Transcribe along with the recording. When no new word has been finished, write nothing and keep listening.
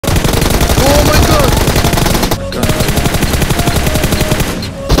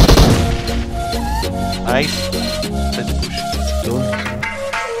Nice. Let's push. Don't.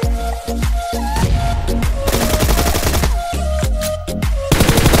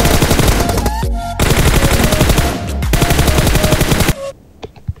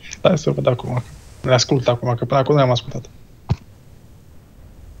 Stai să văd acum. Le ascult acum, că până acum nu am ascultat.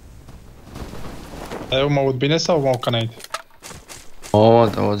 Dar eu mă aud bine sau mă aud ca înainte? O,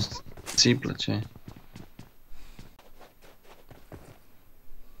 da, o ți-i place.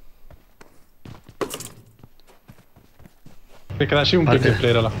 Cred că era și un pic de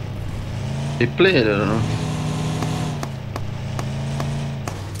player ăla. E player, nu?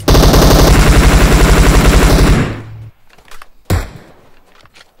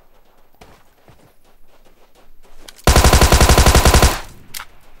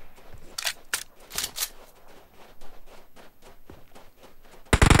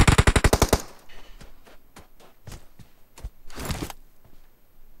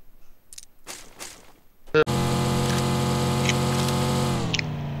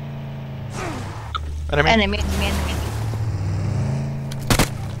 Enemy. Enemy.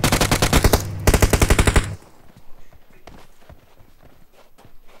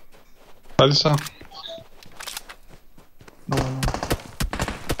 Salsa. No.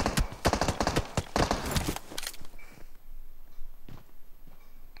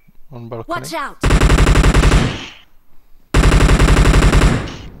 On balcony. Watch out!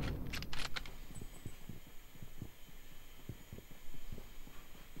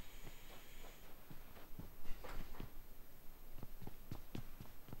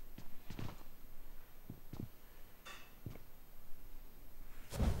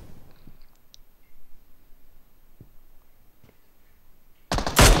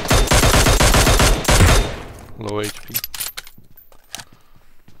 Low HP.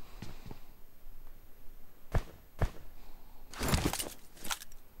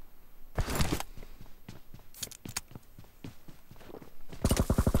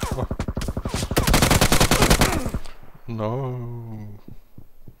 Oh. No.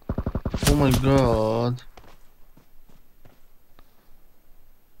 Oh my god.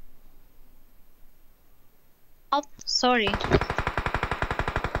 Oh, sorry.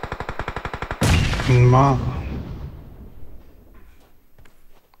 Ma.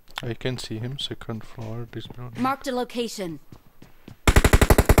 I can see him, second floor, this building. Marked a location.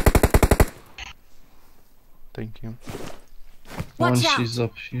 Thank you. One Watch out! she's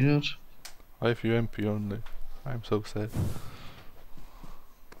up here. I have UMP only. I'm so sad.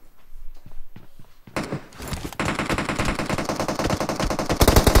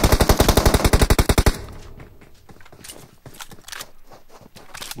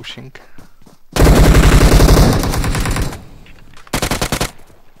 Pushing.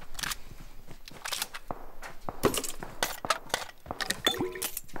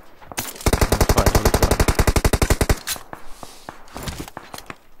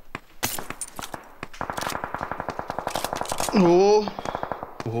 Oh!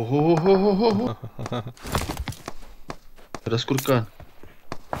 Oh! Răscurcan.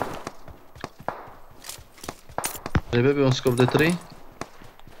 Trebuie pe un scop de 3?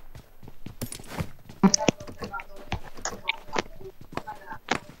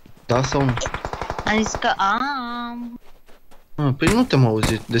 Da sau nu? Am zis că am. Ah, păi nu te-am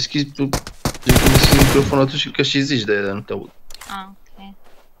auzit. Deschizi microfonul atunci că și zici de el, nu te aud. Ah, ok.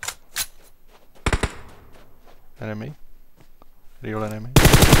 Enemy. Real enemy.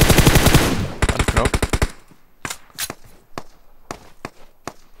 One knock.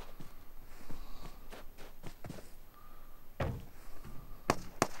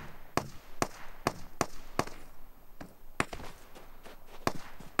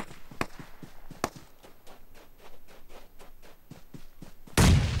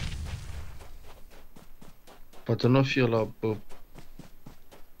 Poate nu o fi ăla Pubg.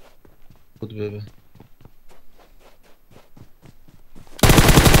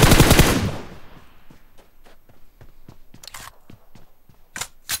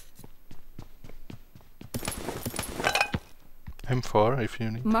 M4 if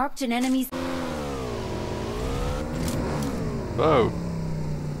you need. Marked an enemy's. Wow.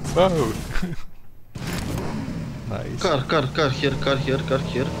 Wow. Nice. Car here.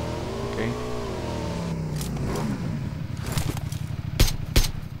 Okay.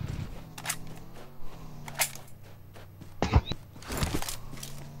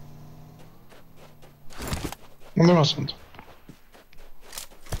 Unde mă sunt?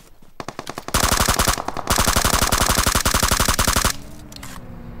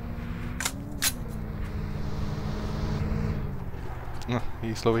 No,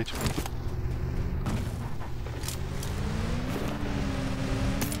 he's low HP.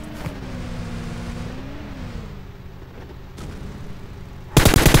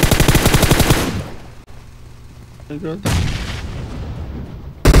 my god.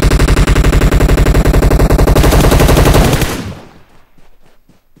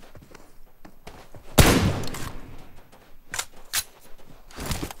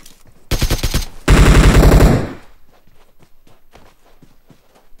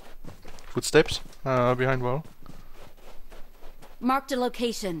 Footsteps behind wall. Marked a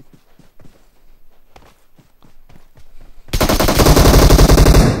location.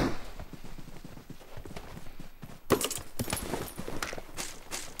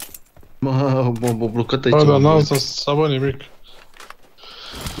 M-a blocat aici. Bă, dar n-am să sabă nimic.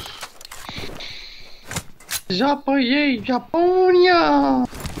 Japa ei, Japonia!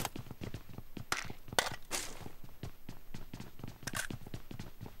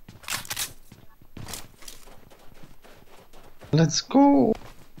 Let's go!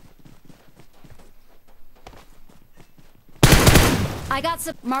 I got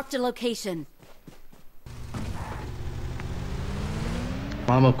some. Marked a location.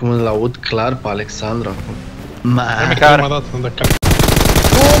 Mamă, cum îl aud clar pe Alexandru acum. Prima dată de cap.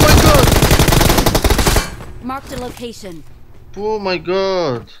 Oh my god! Marked a location. Oh my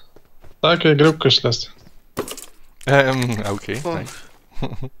god! Da, că e greu căștile astea. Okay, thanks.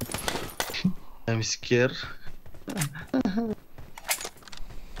 I'm scared.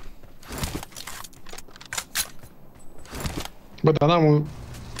 Bă, dar n-am un...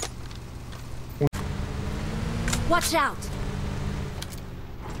 Watch out!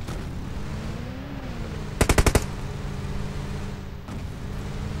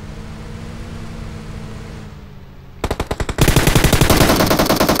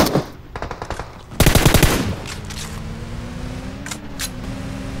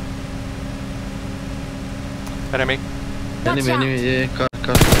 Enemy. Enemy, e car.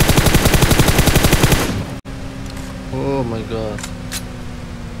 Oh my god.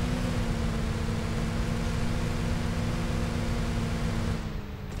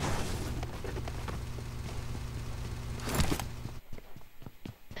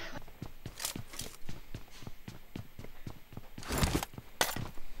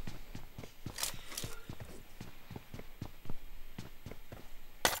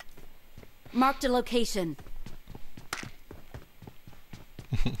 Marked a location.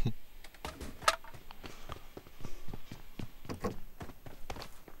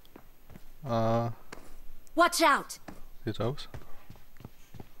 Watch out! Dit aus.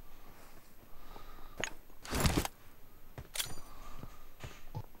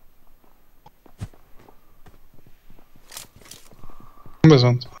 Unde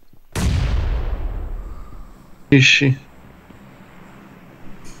sunt? Și...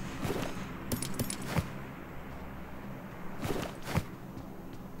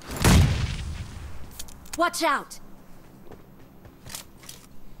 Watch out!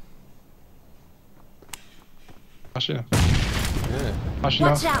 Mașină. Yeah. Mașina.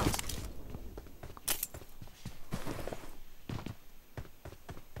 Watch out!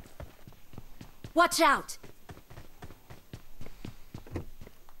 Watch out!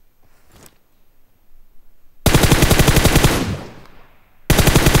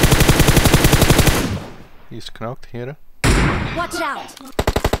 He's knocked here. Watch out!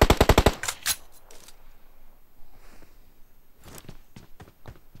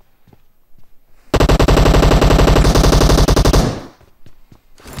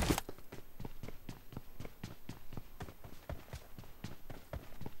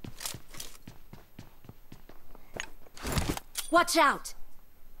 Watch out!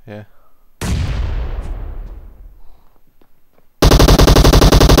 Yeah.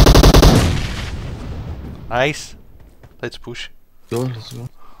 Nice. Let's push. Go, let's go.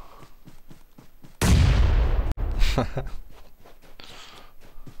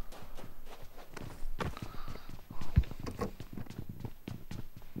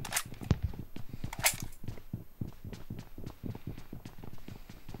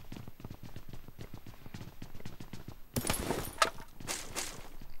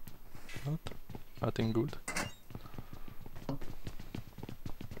 Nothing good.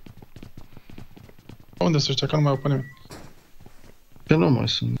 Unde să știa că nu mai au pe nimeni? Că nu mai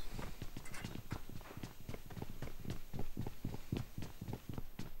sunt.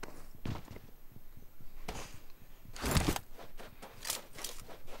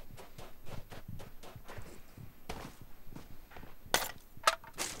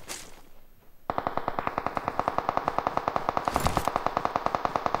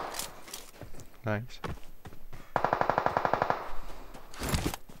 Nice.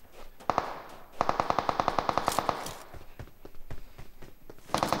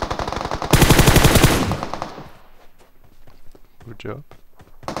 Good job.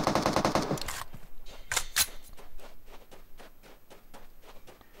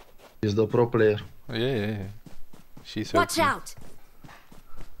 He's the pro player. Yeah. She's Watch okay. out!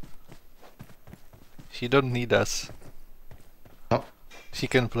 She don't need us. No. She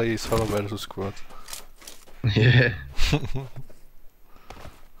can play solo versus squad. Yeah.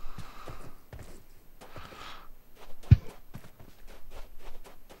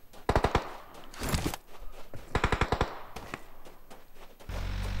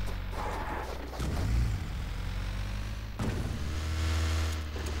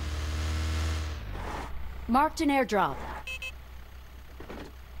 Marked an airdrop.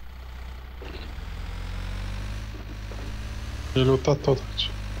 E luttat tot aici.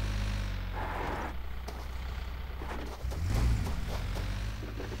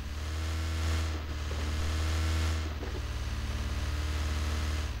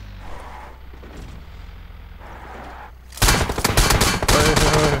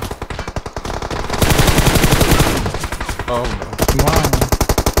 Oh no. Mamă.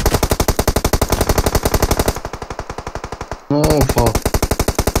 Oh, fuck.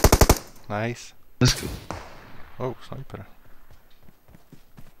 Nice. Let's go. Oh, sniper.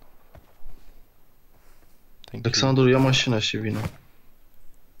 Thank you. Alexandru, ia mașina și vină.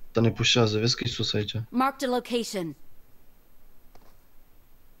 Dar ne pușează, vezi că e sus aici. Marked a location.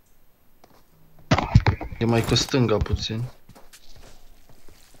 E mai cu stânga puțin.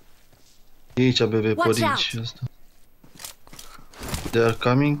 E aici, bebe, Watch pe aici asta. They are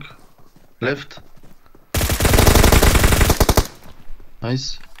coming. Left.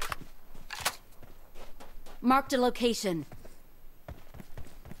 Nice. Marked a location.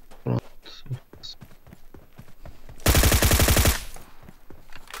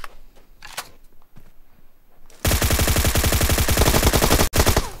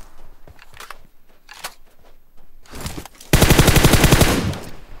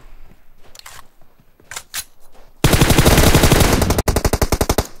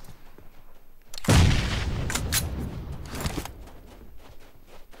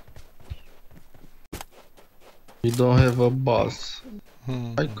 You don't have a bus.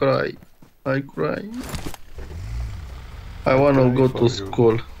 I cry. I cry. I wanna Cry go for to you.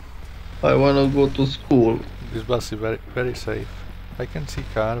 school. I wanna go to school. This bus is very safe. I can see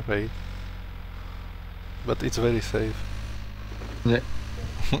car, wait. But it's very safe. Yeah.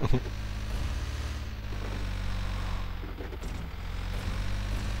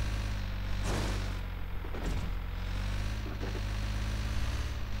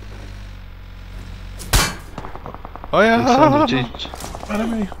 Oh yeah! Alexandru, ce aici?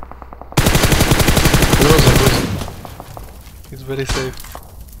 Enemy! Groza, groza. It's very safe.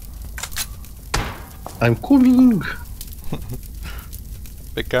 I'm coming.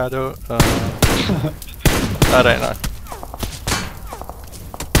 Pecado. Arena.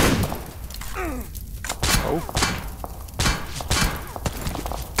 Oh.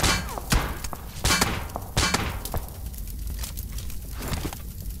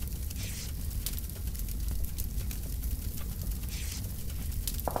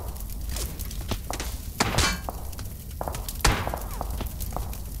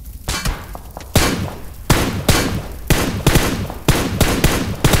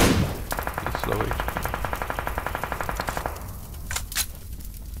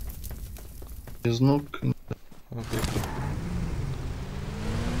 He's knocking. Okay.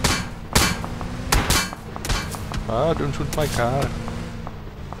 Ah, don't shoot my car.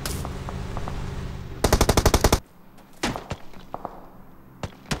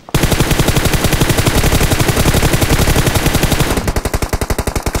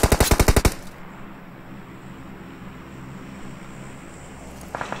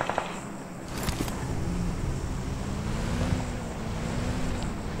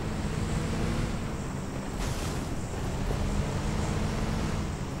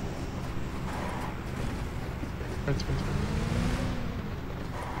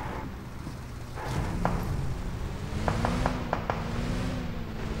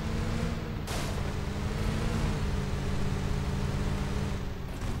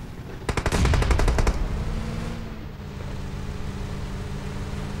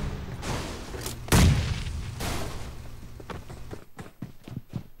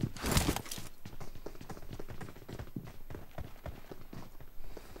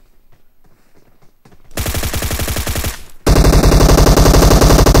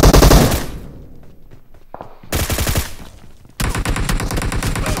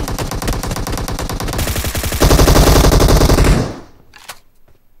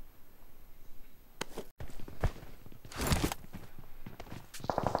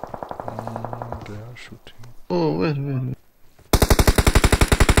 Wait. Oh, wait.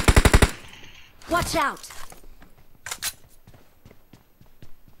 Watch out!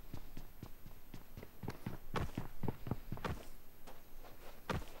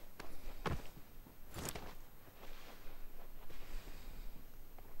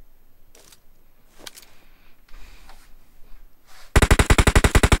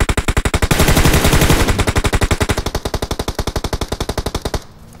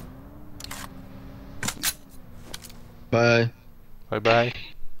 Bye. Bye bye.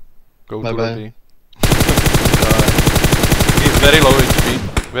 Go Bye to bye. lobby. He's very low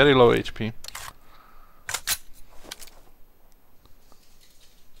HP. Very low HP.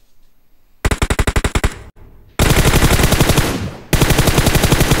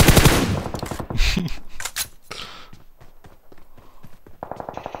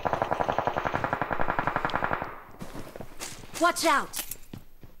 Watch out!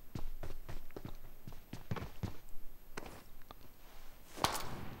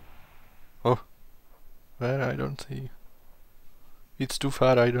 Oh. Where? I don't see. It's too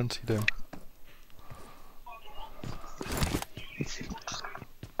far, I don't see them.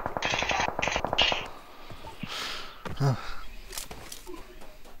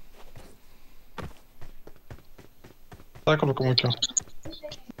 Stai acolo cum o cheamă.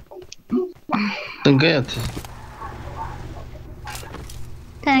 Îngăiat.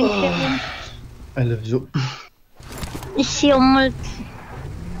 Thank you. I love you. Și eu mult.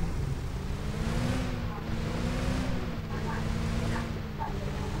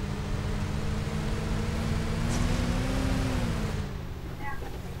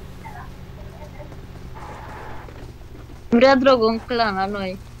 Vrea drogul în clan la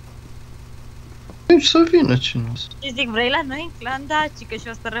noi. Deci să vină cine o să... Și zic, vrei la noi în clan? Da, cică, și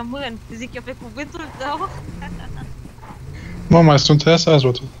o să rămân. Zic eu pe cuvântul tău. Mă, mai sunt aia să azi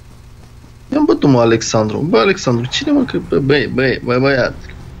bătut. I-am bătut, mă, Alexandru. Bă, Alexandru, cine mă, că... Băiat.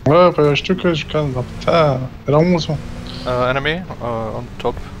 Bă, păi eu știu că jucam, dar putea... Erau mulți, mă. Enemy on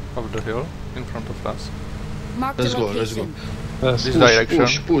top of the hill in front of us. Marked a Let's go, let's go. location. Yes. This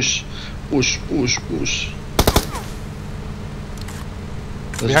direction. Push.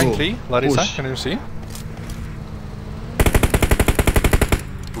 Let's Behind go. tree, Larissa, Push. can you see?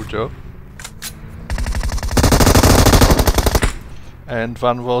 Good job. And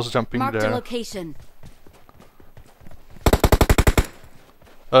one was jumping Marked a there. location.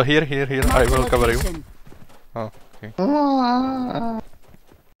 Here, I Marked a will cover you. location. Oh, okay.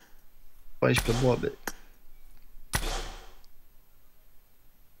 14 boabe.